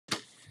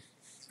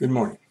Good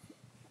morning.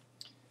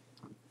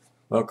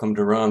 Welcome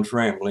to Ron's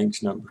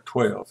Ramblings number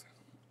 12.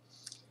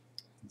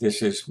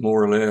 This is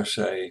more or less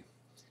a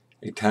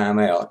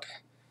timeout,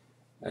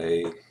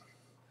 a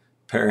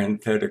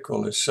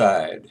parenthetical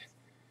aside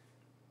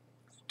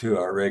to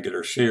our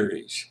regular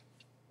series.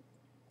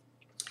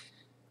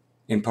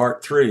 In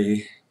part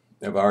 3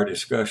 of our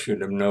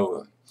discussion of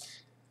Noah,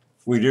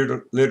 we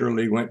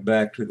literally went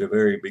back to the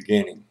very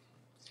beginning.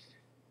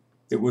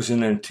 It was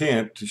an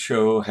attempt to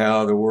show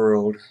how the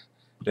world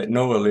that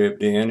Noah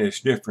lived in is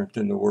different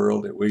than the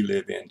world that we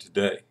live in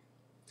today.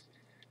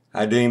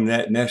 I deem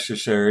that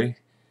necessary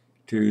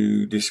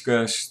to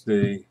discuss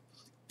the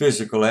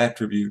physical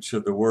attributes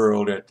of the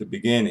world at the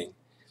beginning,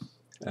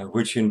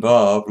 which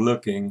involve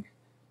looking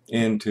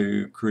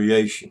into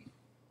creation.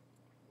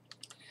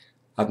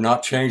 I've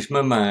not changed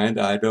my mind.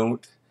 I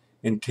don't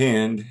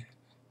intend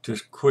to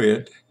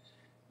quit.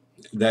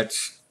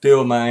 That's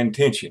still my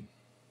intention.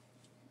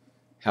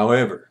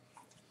 However,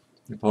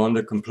 upon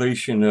the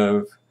completion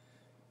of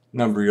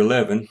number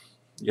 11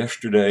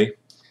 yesterday,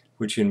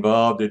 which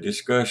involved a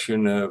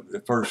discussion of the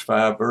first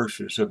 5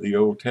 verses of the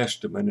Old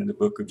Testament in the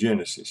book of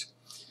Genesis,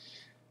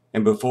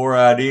 and before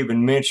I'd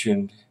even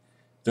mentioned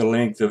the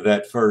length of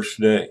that first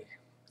day,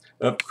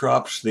 up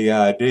crops the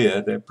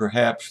idea that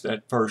perhaps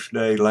that first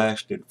day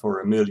lasted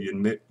for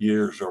 1,000,000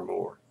 years or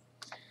more.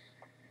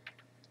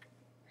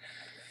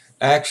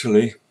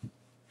 Actually,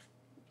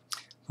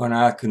 when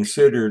I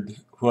considered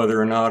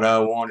whether or not I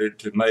wanted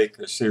to make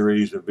a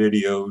series of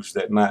videos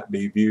that might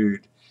be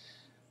viewed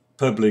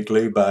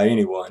publicly by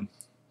anyone,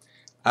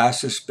 I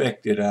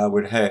suspected I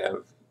would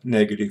have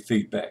negative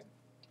feedback.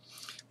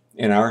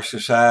 In our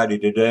society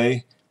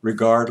today,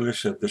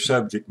 regardless of the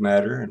subject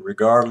matter and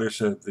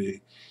regardless of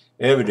the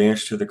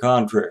evidence to the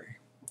contrary,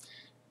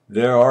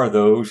 there are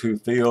those who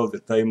feel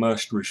that they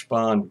must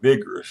respond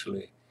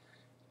vigorously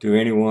to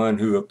anyone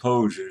who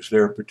opposes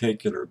their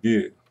particular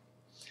view.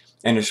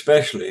 And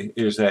especially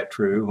is that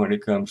true when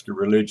it comes to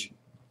religion.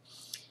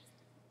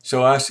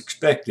 So I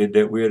suspected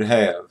that we'd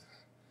have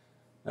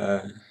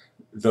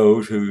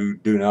those who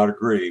do not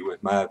agree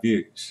with my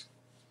views.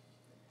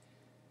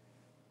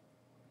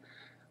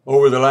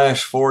 Over the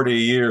last 40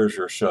 years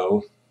or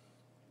so,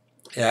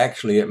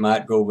 actually it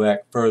might go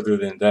back further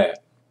than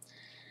that,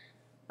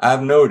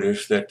 I've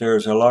noticed that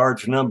there's a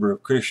large number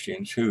of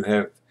Christians who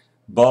have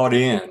bought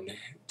in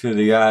to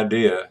the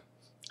idea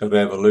of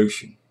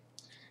evolution.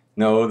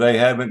 No, they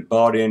haven't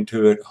bought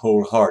into it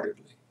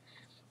wholeheartedly.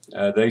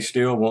 They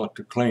still want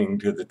to cling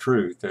to the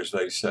truth, as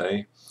they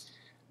say,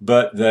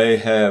 but they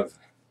have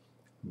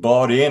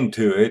bought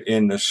into it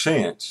in the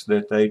sense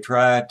that they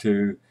try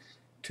to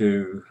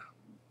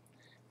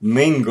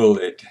mingle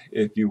it,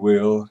 if you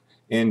will,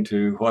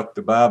 into what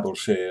the Bible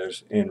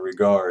says in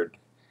regard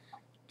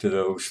to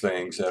those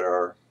things that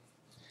are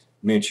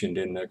mentioned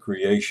in the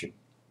creation.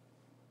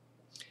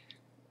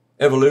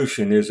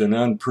 Evolution is an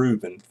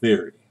unproven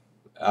theory.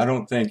 I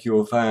don't think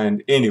you'll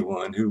find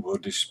anyone who will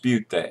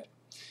dispute that.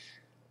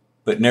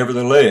 But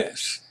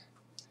nevertheless,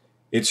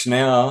 it's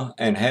now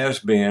and has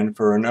been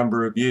for a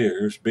number of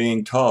years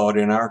being taught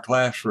in our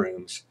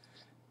classrooms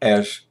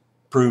as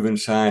proven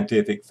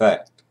scientific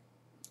fact.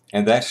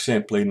 And that's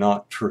simply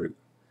not true.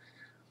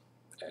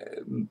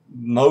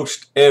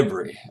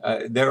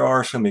 There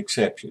are some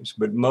exceptions,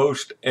 but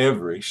most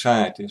every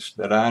scientist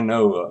that I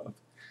know of,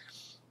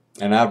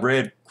 and I've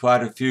read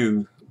quite a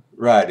few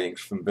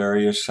writings from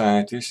various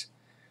scientists,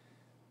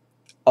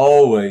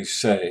 always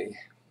say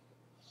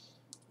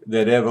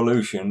that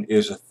evolution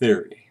is a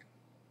theory.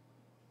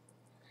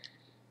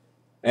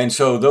 And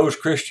so those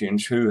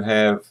Christians who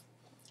have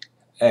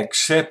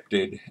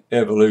accepted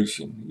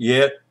evolution,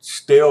 yet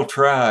still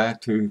try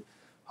to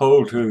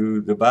hold to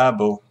the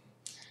Bible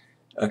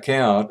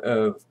account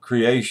of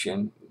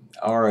creation,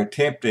 are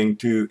attempting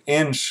to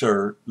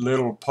insert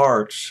little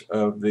parts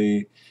of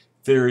the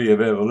theory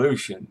of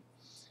evolution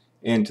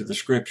into the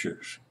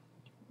scriptures.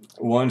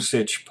 One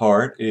such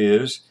part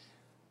is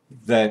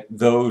that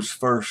those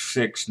first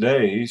 6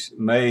 days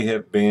may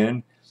have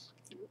been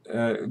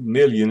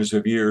millions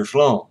of years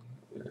long.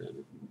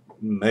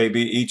 Maybe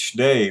each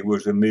day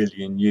was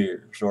 1,000,000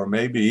 years, or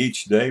maybe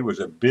each day was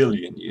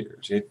 1,000,000,000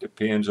 years. It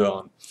depends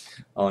on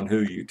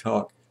who you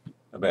talk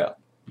about.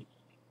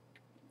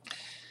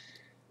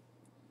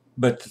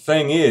 But the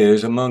thing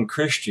is, among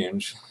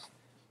Christians,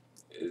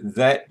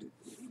 that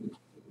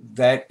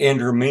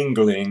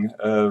intermingling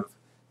of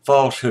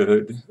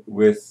falsehood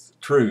with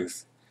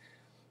truth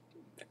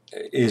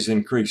is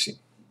increasing.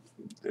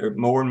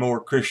 More and more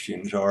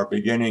Christians are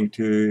beginning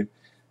to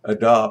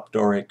adopt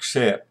or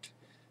accept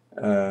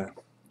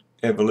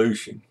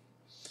evolution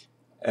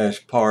as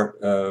part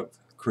of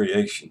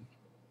creation.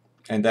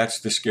 And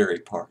that's the scary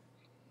part.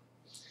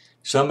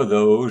 Some of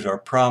those are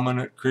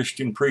prominent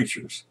Christian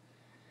preachers.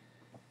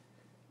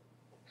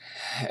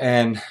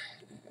 And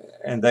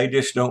they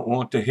just don't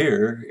want to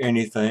hear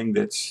anything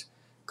that's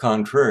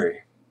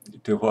contrary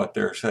to what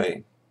they're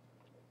saying,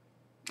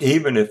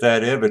 even if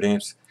that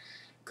evidence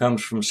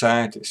comes from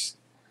scientists.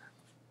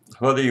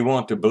 Whether you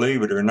want to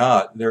believe it or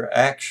not, there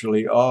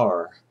actually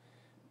are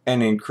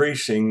an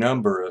increasing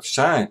number of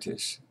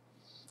scientists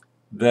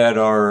that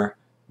are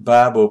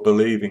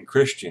Bible-believing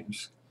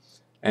Christians,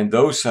 and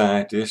those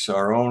scientists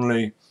are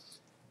only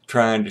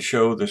trying to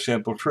show the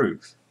simple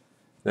truth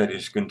that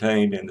is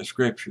contained in the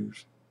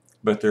Scriptures,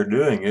 but they're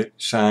doing it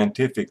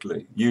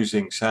scientifically,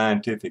 using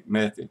scientific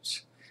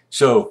methods.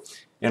 So,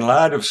 in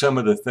light of some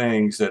of the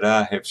things that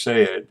I have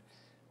said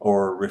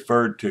or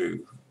referred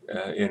to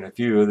in a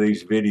few of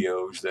these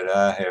videos that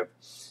I have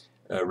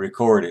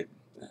recorded,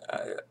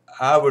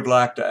 I would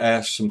like to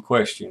ask some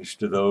questions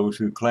to those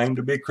who claim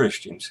to be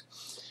Christians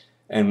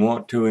and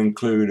want to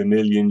include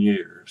 1,000,000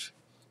 years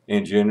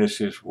in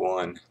Genesis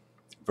 1,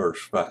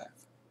 verse 5.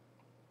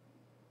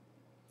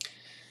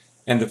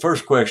 And the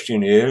first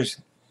question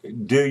is,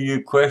 do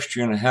you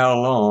question how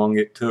long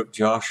it took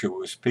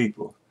Joshua's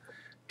people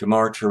to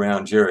march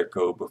around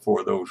Jericho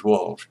before those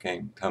walls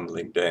came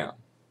tumbling down?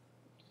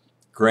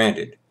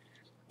 Granted,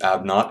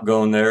 I've not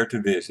gone there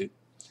to visit.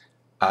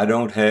 I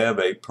don't have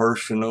a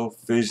personal,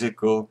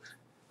 physical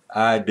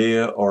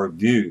idea or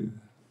view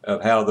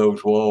of how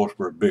those walls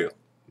were built.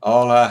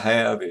 All I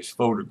have is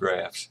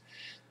photographs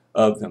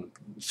of them.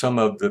 Some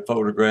of the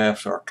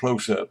photographs are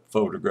close-up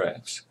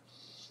photographs.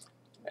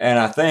 And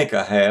I think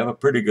I have a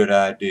pretty good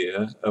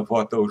idea of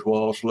what those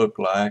walls look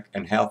like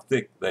and how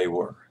thick they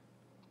were.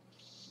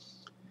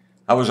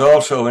 I was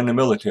also in the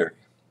military,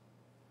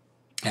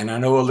 and I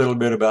know a little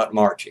bit about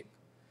marching.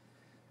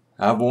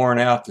 I've worn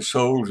out the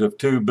soles of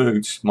 2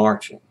 boots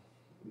marching.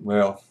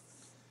 Well,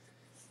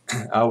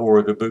 I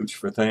wore the boots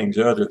for things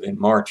other than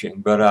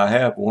marching, but I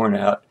have worn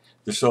out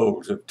the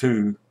soles of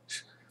 2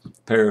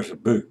 pairs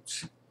of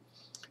boots.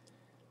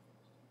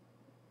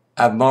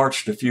 I've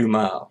marched a few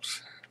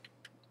miles.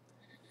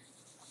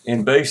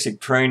 In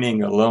basic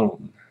training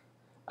alone,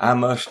 I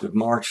must have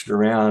marched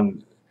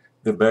around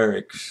the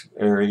barracks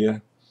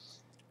area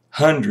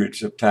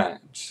hundreds of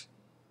times.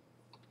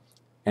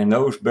 And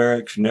those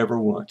barracks never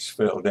once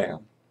fell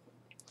down.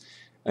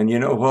 And you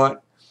know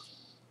what?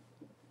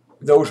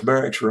 Those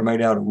barracks were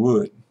made out of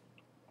wood.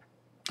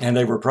 And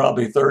they were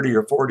probably 30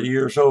 or 40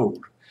 years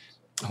old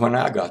when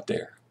I got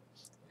there.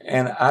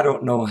 And I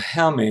don't know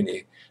how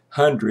many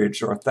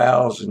hundreds or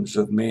thousands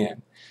of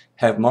men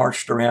have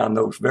marched around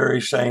those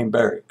very same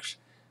barracks,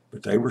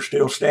 but they were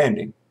still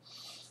standing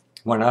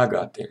when I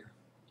got there.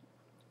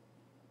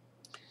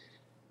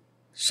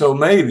 So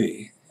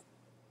maybe,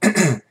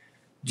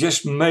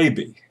 just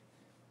maybe,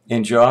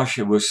 in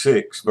Joshua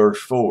 6,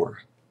 verse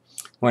 4,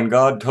 when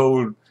God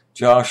told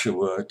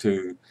Joshua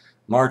to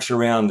march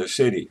around the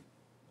city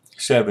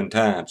 7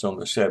 times on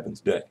the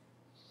 7th day,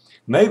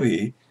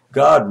 maybe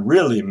God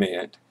really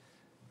meant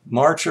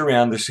march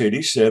around the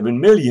city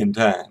 7,000,000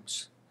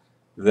 times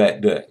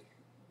that day.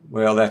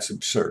 Well, that's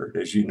absurd,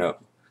 as you know.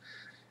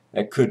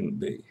 That couldn't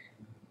be.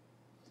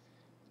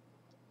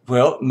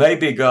 Well,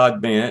 maybe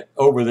God meant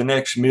over the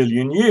next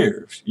 1,000,000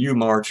 years, you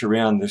march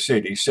around the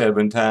city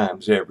 7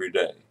 times every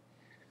day.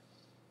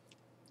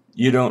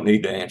 You don't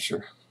need to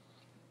answer.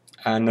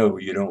 I know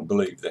you don't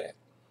believe that.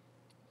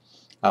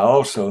 I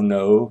also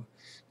know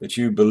that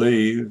you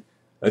believe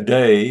a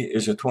day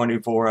is a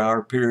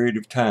 24-hour period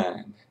of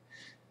time,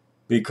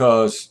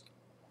 because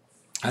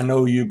I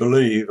know you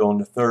believe on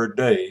the 3rd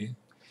day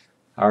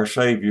our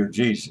Savior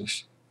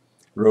Jesus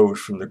rose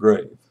from the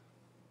grave.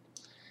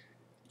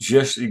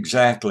 Just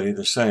exactly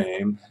the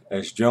same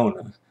as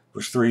Jonah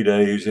was 3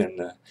 days in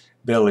the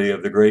belly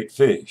of the great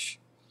fish.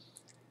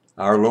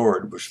 Our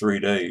Lord was 3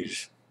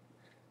 days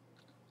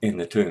in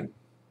the tomb.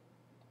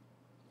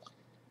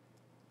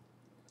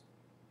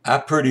 I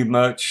pretty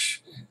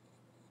much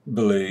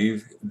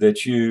believe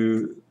that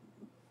you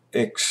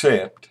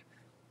accept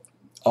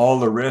all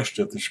the rest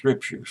of the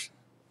Scriptures,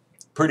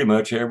 pretty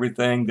much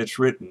everything that's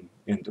written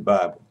in the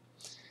Bible,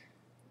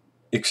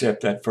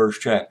 except that first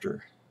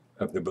chapter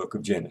of the book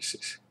of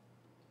Genesis.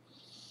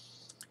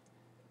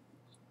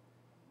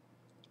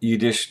 You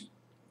just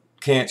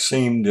can't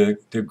seem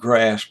to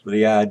grasp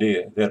the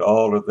idea that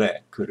all of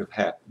that could have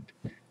happened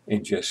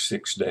in just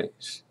 6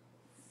 days.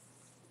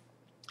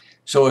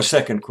 So a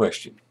second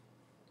question.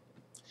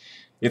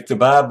 If the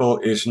Bible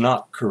is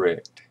not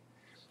correct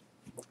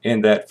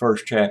in that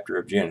first chapter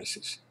of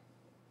Genesis,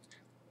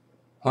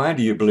 why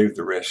do you believe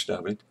the rest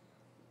of it?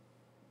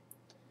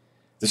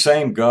 The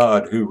same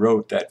God who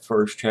wrote that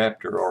first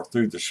chapter, or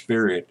through the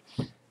Spirit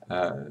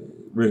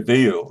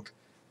revealed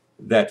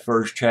that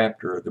first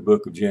chapter of the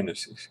book of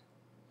Genesis,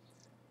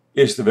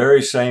 is the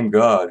very same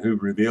God who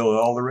revealed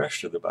all the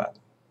rest of the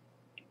Bible.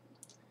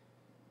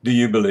 Do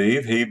you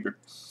believe He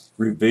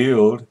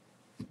revealed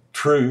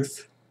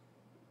truth,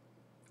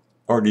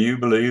 or do you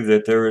believe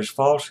that there is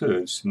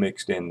falsehoods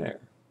mixed in there?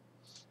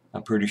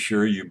 I'm pretty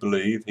sure you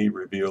believe He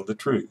revealed the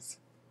truth.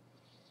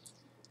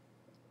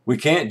 We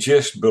can't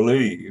just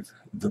believe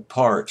the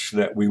parts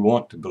that we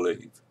want to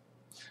believe,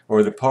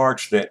 or the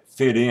parts that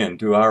fit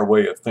into our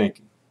way of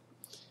thinking.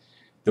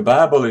 The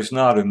Bible is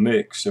not a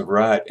mix of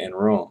right and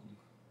wrong.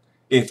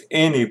 If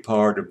any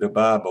part of the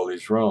Bible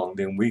is wrong,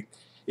 then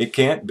it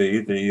can't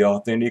be the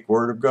authentic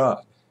Word of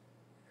God,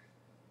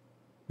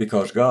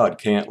 because God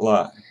can't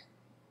lie.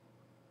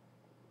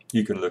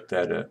 You can look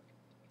that up.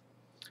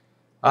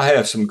 I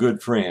have some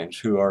good friends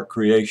who are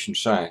creation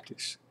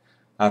scientists.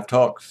 I've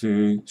talked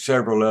to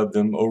several of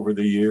them over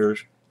the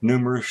years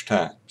numerous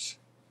times.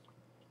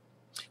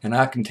 And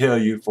I can tell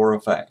you for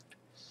a fact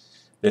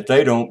that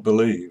they don't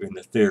believe in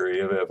the theory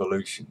of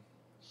evolution.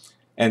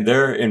 And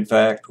they're, in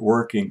fact,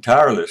 working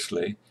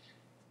tirelessly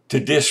to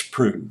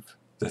disprove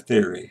the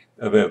theory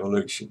of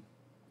evolution.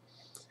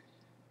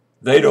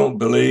 They don't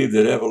believe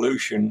that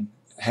evolution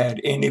had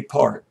any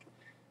part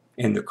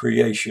in the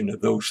creation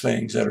of those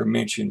things that are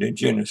mentioned in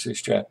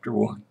Genesis chapter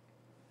 1.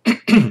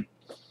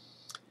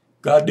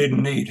 God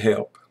didn't need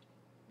help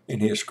in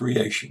his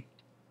creation.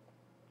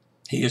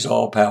 He is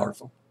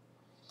all-powerful.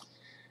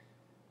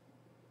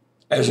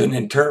 As an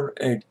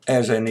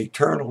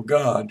eternal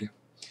God,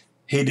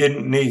 he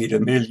didn't need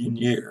 1,000,000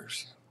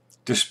 years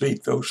to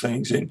speak those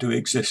things into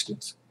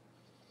existence.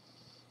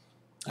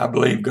 I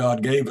believe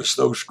God gave us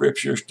those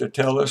scriptures to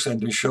tell us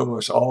and to show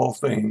us all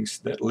things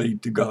that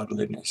lead to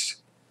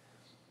godliness.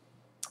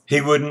 He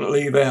wouldn't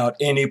leave out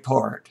any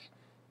part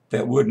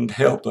that wouldn't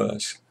help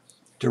us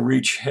to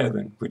reach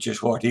heaven, which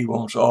is what he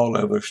wants all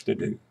of us to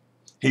do.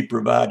 He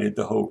provided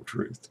the whole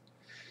truth.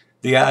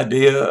 The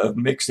idea of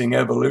mixing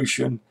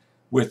evolution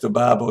with the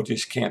Bible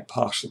just can't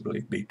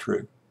possibly be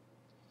true.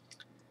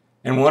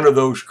 And one of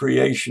those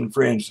creation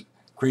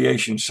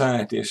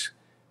scientists,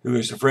 who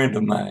is a friend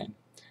of mine,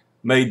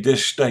 made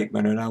this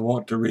statement, and I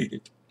want to read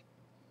it.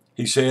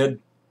 He said,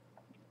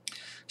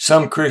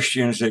 "Some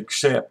Christians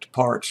accept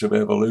parts of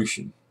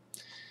evolution,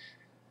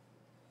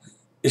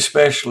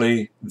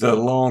 especially the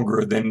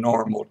longer than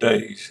normal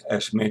days,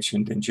 as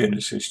mentioned in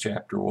Genesis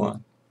chapter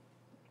 1.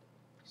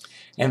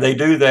 And they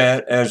do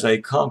that as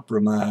a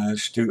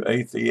compromise to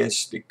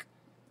atheistic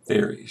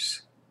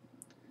theories.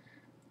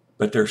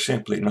 But they're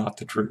simply not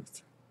the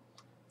truth.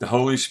 The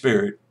Holy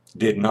Spirit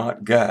did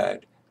not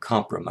guide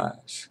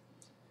compromise,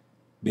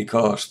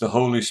 because the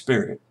Holy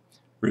Spirit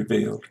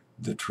revealed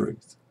the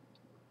truth."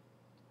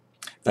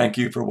 Thank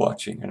you for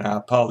watching, and I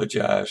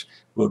apologize.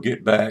 We'll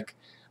get back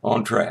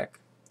on track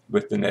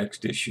with the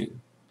next issue.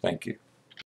 Thank you.